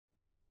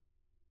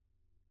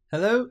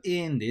Hello,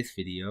 in this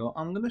video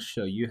I'm going to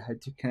show you how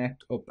to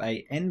connect up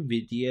a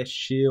NVIDIA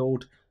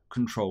Shield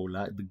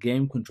controller, the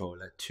game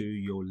controller, to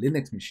your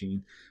Linux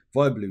machine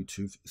via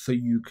Bluetooth so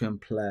you can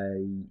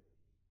play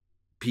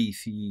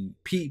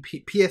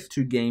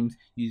PS2 games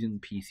using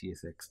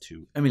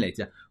PCSX2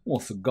 emulator.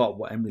 Also forgot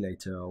what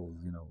emulator I was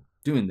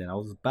doing then. I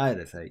was about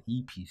to say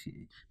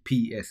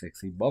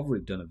PSXE, but I've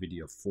already done a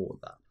video for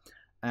that.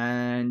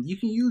 And you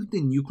can use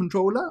the new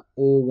controller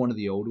or one of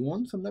the older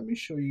ones. So let me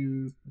show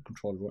you the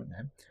controller right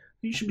now.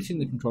 You should be seeing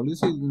the controller.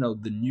 This is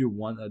the new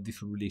one.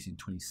 This was released in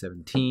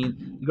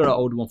 2017. You got an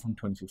older one from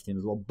 2015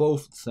 as well.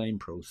 Both the same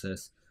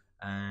process,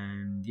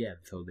 and yeah,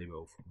 so they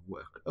both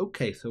work.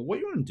 Okay, so what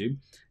you want to do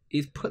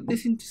is put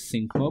this into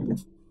sync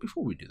mode.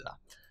 Before we do that,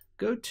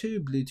 go to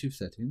Bluetooth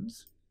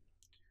settings.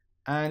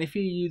 And if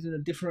you're using a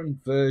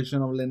different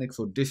version of Linux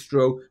or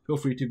distro, feel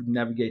free to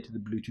navigate to the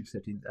Bluetooth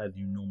settings as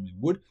you normally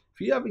would.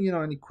 If you have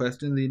any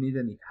questions or you need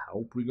any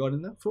help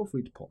regarding that, feel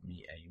free to pop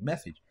me a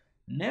message.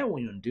 Now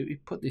what you want to do is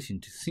put this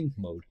into sync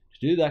mode. To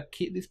do that,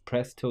 keep this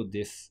pressed till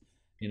this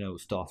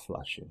starts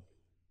flashing.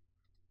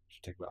 It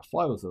should take about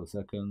 5 or so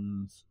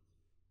seconds.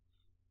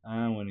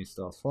 And when it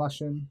starts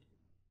flashing,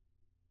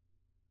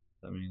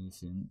 that means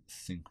it's in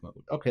sync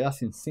mode. Okay,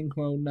 that's in sync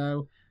mode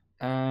now.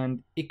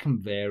 And it can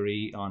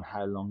vary on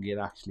how long it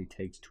actually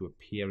takes to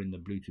appear in the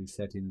Bluetooth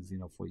settings,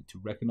 for you to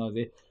recognize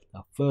it.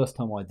 The first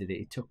time I did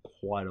it, it took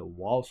quite a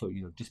while, so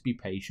just be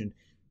patient.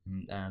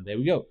 And there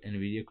we go,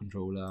 NVIDIA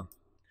controller.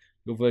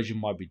 Your version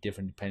might be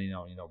different depending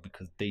on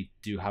because they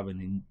do have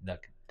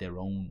their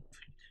own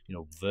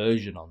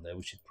version on there,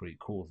 which is pretty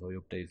cool. So it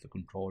updates the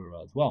controller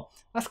as well.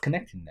 That's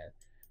connecting there.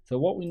 So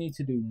what we need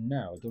to do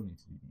now, I don't need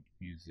to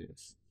use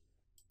this.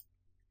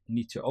 We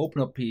need to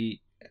open up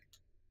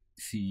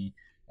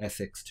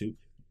PCSX2.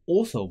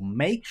 Also,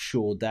 make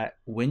sure that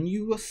when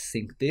you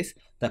sync this,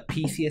 that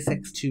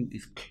PCSX2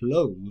 is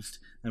closed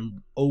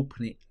and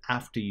open it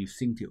after you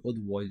synced it.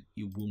 Otherwise,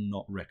 it will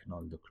not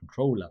recognize the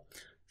controller.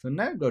 So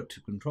now go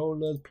to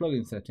controllers,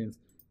 plugin settings.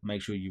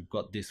 Make sure you've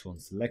got this one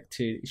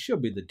selected. It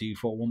should be the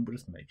default one, but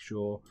just make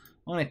sure.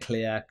 I'm gonna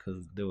clear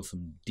because there were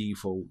some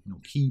default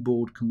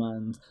keyboard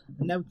commands,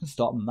 and now we can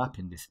start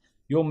mapping this.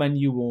 Your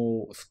menu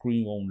or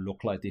screen won't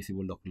look like this. It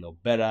will look a little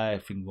better.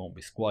 Everything won't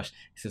be squashed.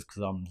 It's just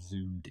because I'm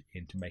zoomed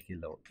in to make it a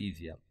little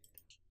easier.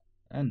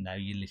 And now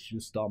you literally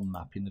start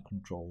mapping the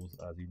controls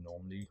as you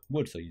normally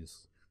would. So you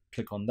just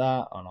click on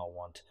that, and I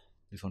want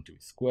this one to be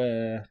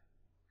square.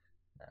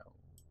 Now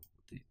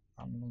the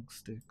analog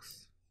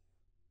sticks.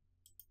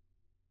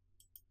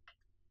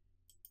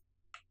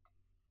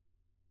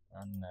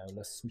 And now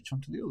let's switch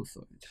on to the other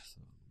side.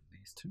 So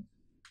these two.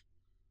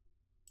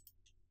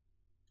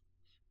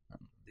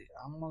 And the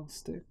analog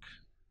stick.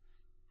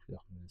 I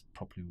can do this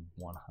properly with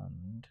one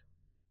hand.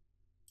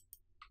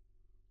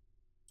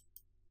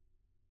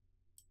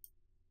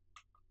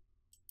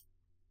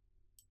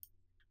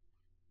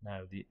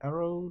 Now the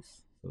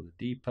arrows, so the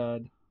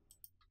D-pad.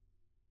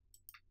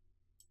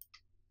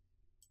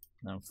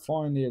 Now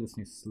finally, I just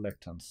need to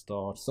select and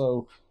start.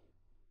 So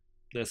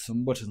there's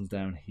some buttons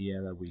down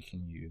here that we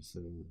can use. So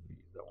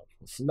that one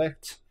for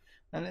select.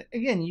 And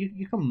again,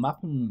 you can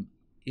map them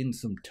in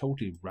some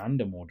totally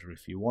random order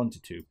if you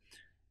wanted to.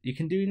 You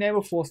can do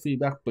enable force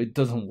feedback, but it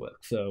doesn't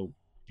work. So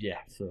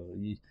yeah, so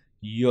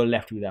you're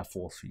left with that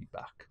force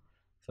feedback.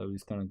 So we're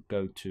just gonna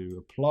go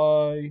to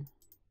apply.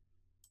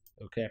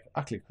 Okay,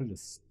 actually I could have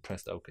just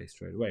pressed OK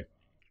straight away.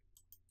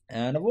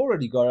 And I've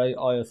already got a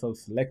ISO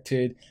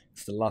selected.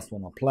 It's the last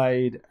one I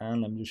played,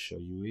 and let me just show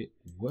you it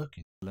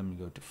working. Let me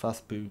go to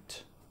fast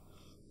boot.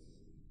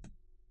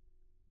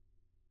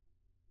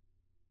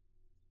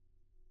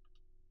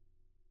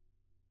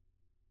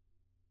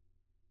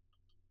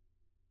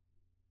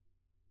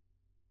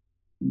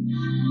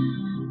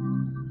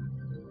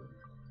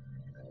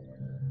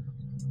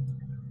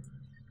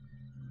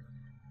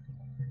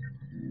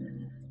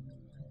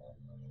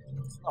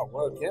 It's not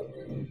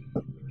working.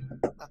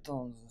 That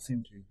doesn't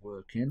seem to be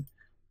working.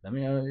 Let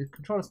me know. The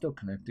controller's still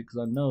connected because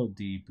I know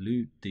the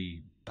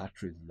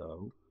battery is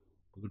low.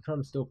 The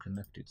controller's still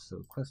connected. So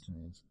the question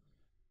is,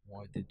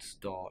 why did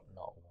start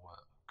not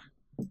work?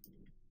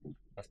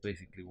 That's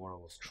basically what I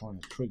was trying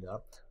to trigger.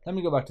 Let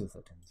me go back to the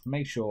settings.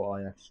 Make sure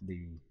I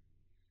actually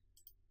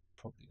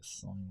probably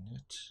assign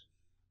it.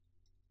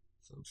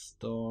 So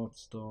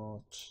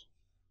start.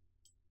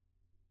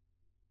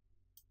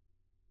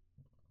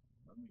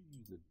 Let me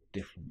use a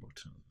different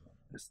button than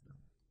this then.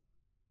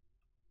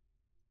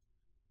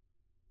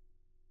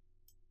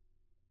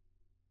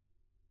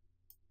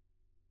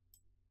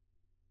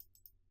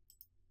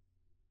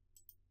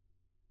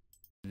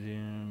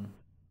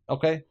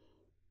 Okay,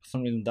 for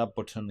some reason that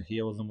button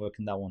here wasn't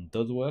working. That one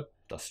does work.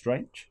 That's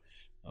strange.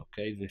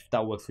 Okay, if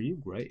that works for you,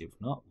 great. If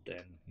not,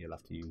 then you'll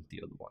have to use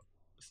the other one.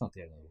 It's not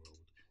the end of the world.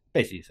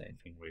 Basically the same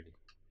thing, really.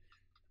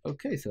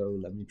 Okay, so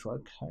let me try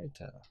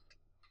character.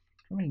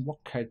 I mean,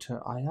 what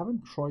character? I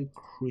haven't tried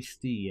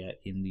Christy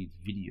yet in these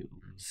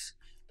videos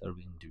that I've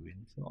been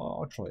doing, so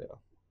I'll try her.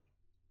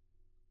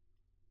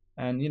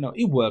 And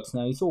it works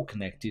now. It's all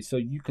connected, so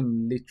you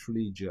can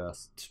literally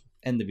just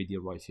end the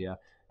video right here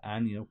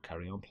and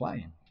carry on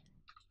playing.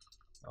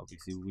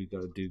 Obviously, we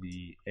got to do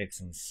the X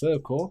and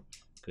circle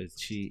because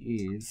she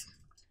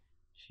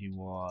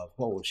was,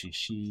 what was she?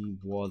 She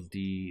was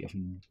the, I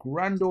think,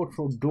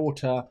 granddaughter or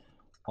daughter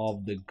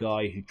of the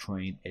guy who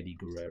trained Eddie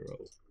Guerrero.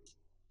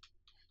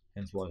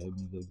 Hence why her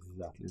move looks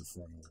exactly the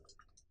same.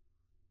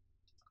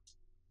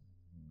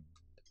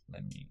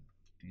 Let me,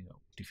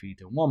 defeat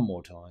her one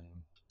more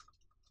time.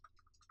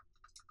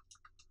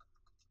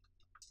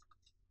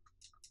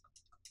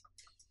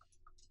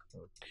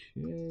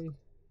 Okay.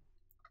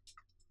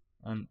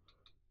 And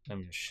let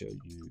me just show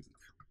you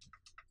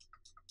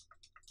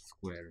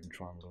square and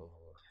triangle.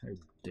 How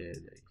dare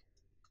they?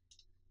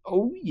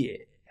 Oh yeah,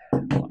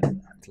 like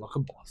that, like a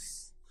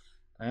boss.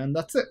 And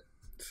that's it.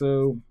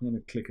 So I'm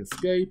gonna click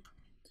escape,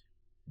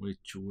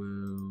 which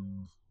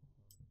will.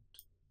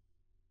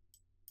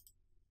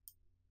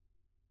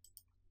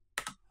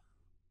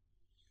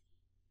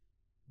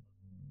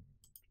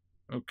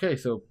 Okay,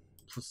 so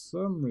for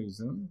some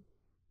reason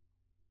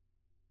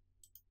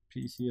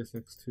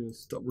PCSX2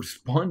 stopped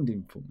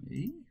responding for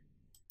me.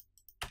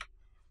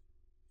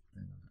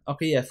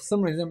 Okay, yeah, for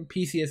some reason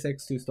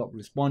PCSX2 stopped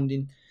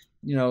responding.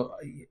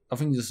 I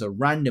think it's just a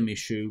random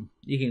issue.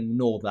 You can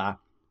ignore that.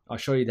 I'll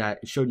show you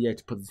that. Show you how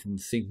to put this in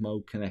sync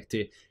mode, connect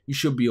it. You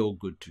should be all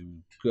good to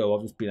go.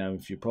 I've just been having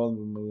a few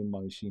problems with my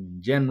machine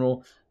in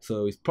general,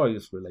 so it's probably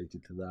just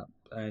related to that,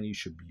 and you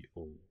should be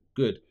all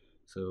good.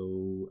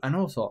 So, and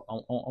also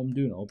I'm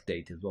doing an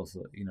update as well,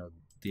 so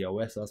the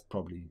OS that's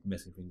probably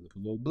messing things up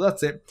as well. But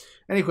that's it.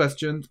 Any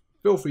questions?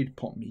 Feel free to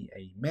pop me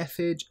a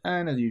message,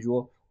 and as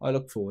usual, I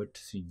look forward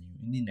to seeing you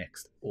in the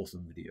next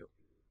awesome video.